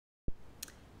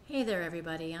Hey there,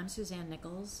 everybody. I'm Suzanne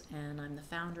Nichols, and I'm the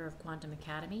founder of Quantum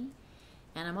Academy,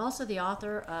 and I'm also the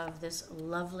author of this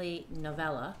lovely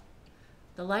novella,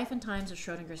 The Life and Times of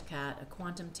Schrodinger's Cat, a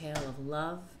quantum tale of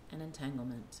love and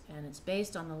entanglement. And it's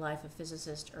based on the life of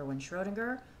physicist Erwin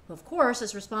Schrödinger, who, of course,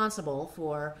 is responsible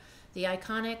for the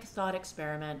iconic thought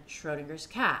experiment Schrodinger's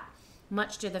cat.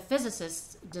 Much to the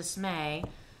physicist's dismay,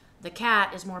 the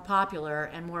cat is more popular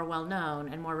and more well-known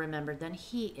and more remembered than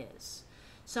he is.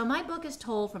 So my book is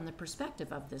told from the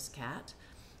perspective of this cat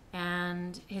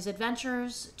and his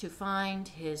adventures to find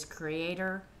his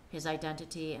creator, his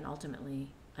identity, and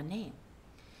ultimately a name.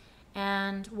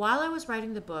 And while I was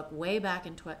writing the book way back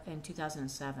in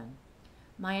 2007,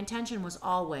 my intention was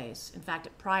always, in fact,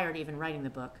 prior to even writing the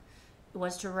book,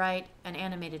 was to write an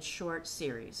animated short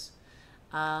series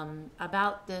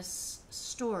about this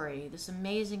story, this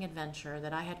amazing adventure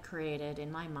that I had created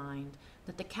in my mind,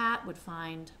 that the cat would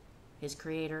find his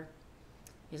creator,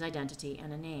 his identity,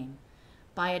 and a name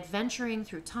by adventuring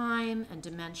through time and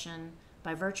dimension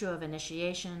by virtue of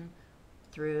initiation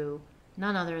through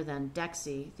none other than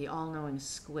DEXI, the all-knowing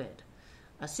squid,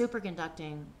 a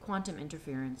superconducting quantum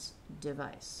interference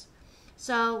device.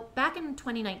 So back in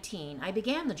 2019, I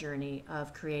began the journey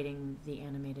of creating the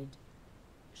animated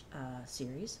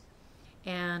series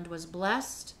and was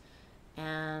blessed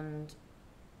and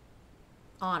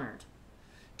honored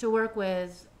to work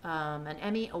with an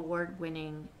Emmy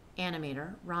award-winning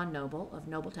animator, Ron Noble of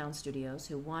Nobletown Studios,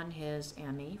 who won his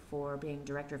Emmy for being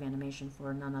director of animation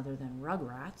for none other than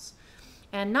Rugrats.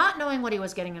 And not knowing what he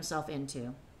was getting himself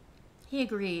into, he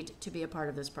agreed to be a part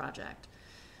of this project.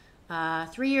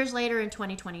 3 years later, in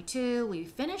 2022, we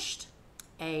finished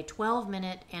a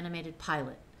 12-minute animated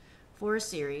pilot for a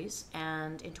series,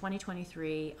 and in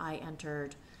 2023, I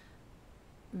entered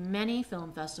many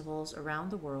film festivals around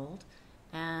the world,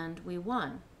 and we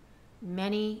won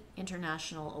many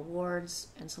international awards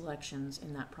and selections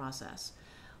in that process.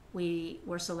 We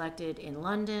were selected in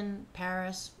London,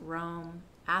 Paris, Rome,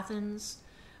 Athens.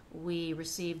 We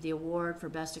received the award for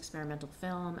Best Experimental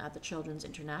Film at the Children's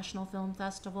International Film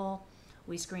Festival.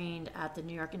 We screened at the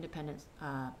New York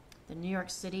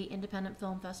City Independent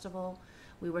Film Festival.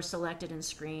 We were selected and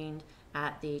screened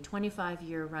at the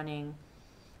 25-year running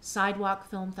Sidewalk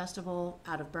Film Festival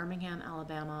out of Birmingham,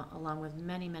 Alabama, along with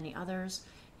many, many others,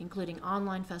 including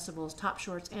online festivals, Top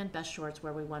Shorts, and Best Shorts,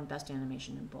 where we won Best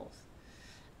Animation in both.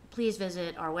 Please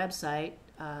visit our website,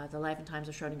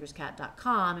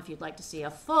 thelifeandtimesofschrodingerscat.com, if you'd like to see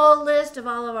a full list of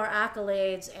all of our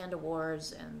accolades and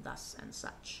awards and thus and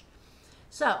such.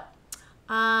 So,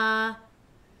 I'm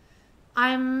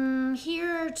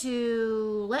here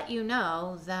to let you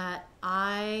know that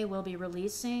I will be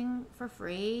releasing for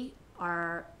free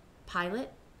our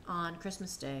pilot on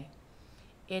Christmas Day.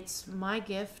 It's my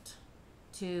gift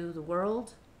to the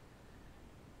world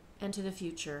and to the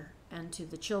future and to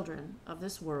the children of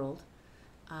this world,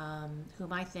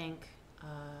 whom I think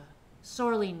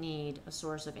sorely need a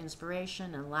source of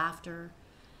inspiration and laughter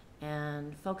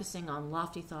and focusing on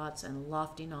lofty thoughts and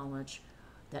lofty knowledge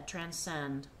that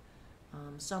transcend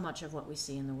so much of what we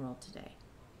see in the world today.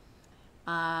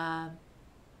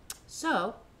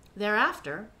 So,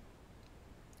 thereafter,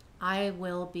 I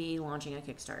will be launching a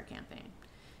Kickstarter campaign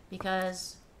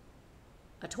because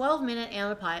a 12-minute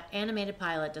animated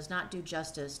pilot does not do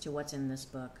justice to what's in this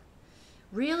book.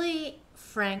 Really,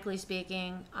 frankly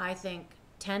speaking, I think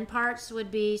 10 parts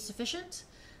would be sufficient,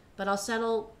 but I'll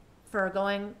settle for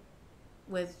going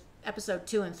with episode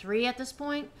 2 and 3 at this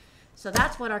point. So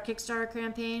that's what our Kickstarter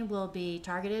campaign will be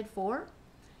targeted for.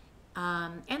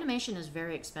 Animation is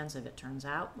very expensive, it turns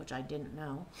out, which I didn't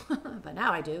know, but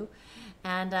now I do.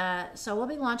 And so we'll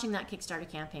be launching that Kickstarter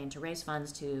campaign to raise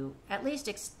funds to at least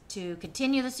to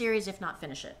continue the series, if not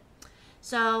finish it.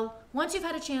 So once you've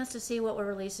had a chance to see what we're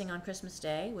releasing on Christmas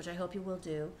Day, which I hope you will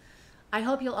do, I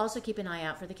hope you'll also keep an eye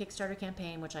out for the Kickstarter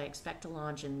campaign, which I expect to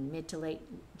launch in mid to late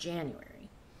January.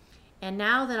 And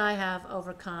now that I have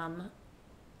overcome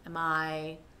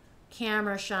my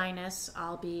camera shyness,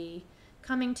 I'll be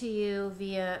coming to you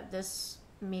via this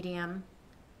medium,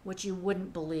 which you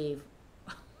wouldn't believe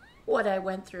what I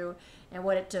went through and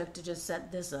what it took to just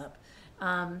set this up.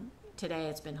 Today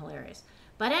it's been hilarious.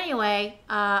 But anyway,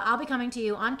 I'll be coming to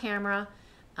you on camera,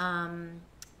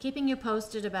 keeping you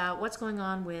posted about what's going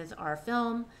on with our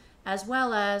film, as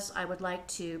well as I would like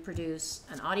to produce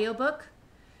an audiobook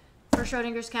for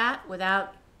Schrodinger's Cat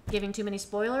without giving too many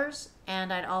spoilers,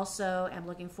 and I also am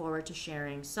looking forward to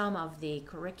sharing some of the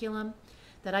curriculum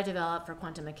that I developed for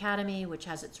Quantum Academy, which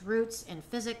has its roots in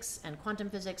physics and quantum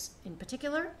physics in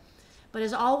particular, but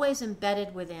is always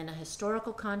embedded within a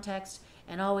historical context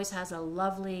and always has a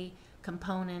lovely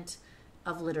component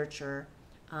of literature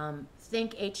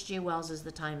Think H.G. Wells'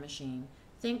 The Time Machine.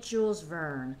 Think Jules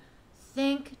Verne.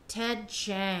 Think Ted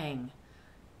Chiang.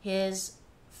 His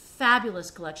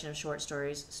fabulous collection of short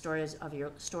stories, story of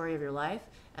your life,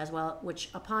 as well,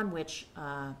 upon which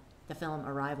the film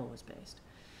Arrival was based.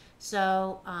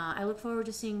 So I look forward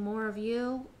to seeing more of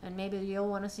you, and maybe you'll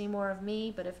want to see more of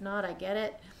me, but if not, I get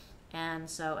it. And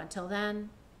so until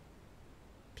then,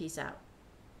 peace out.